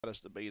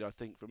hardest to beat, I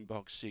think, from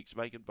box 6.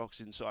 Vacant box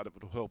inside of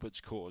it will help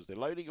its cause. They're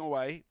loading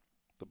away.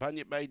 The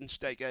Bunyip Maiden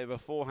stake over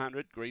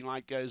 400. Green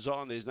light goes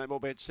on. There's no more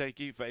bets, thank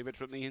you. Favourite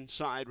from the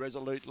inside,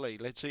 resolutely.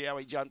 Let's see how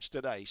he jumps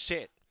today.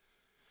 Set.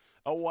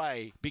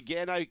 Away.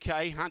 Began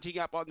okay, hunting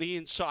up on the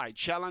inside.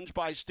 Challenged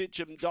by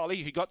Stitchem Dolly,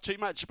 who got too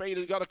much speed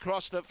and got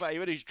across the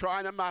favourite. Who's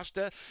trying to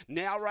muster.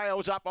 Now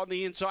rails up on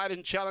the inside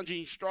and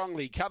challenging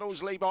strongly.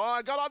 Cuddles lead.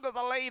 Oh, got onto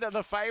the lead of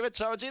the favourite,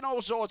 so it's in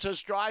all sorts of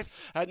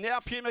strife. And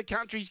now Puma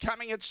Country's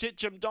coming at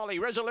Stitchem Dolly.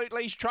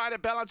 Resolutely, he's trying to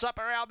balance up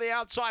around the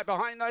outside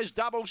behind those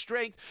double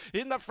strength.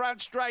 In the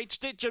front straight,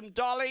 Stitchem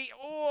Dolly.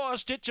 Oh,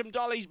 Stitchem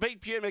Dolly's beat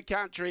Puma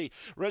Country.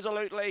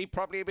 Resolutely,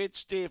 probably a bit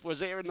stiff.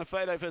 Was there in the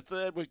photo for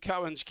third with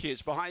Cohen's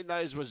Kiss. Behind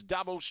those was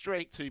Double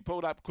Strength, who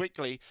pulled up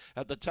quickly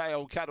at the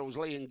tail. Cuddles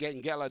Lee and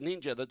Gangala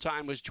Ninja. The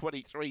time was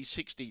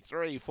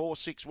 23.63,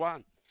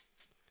 4.61.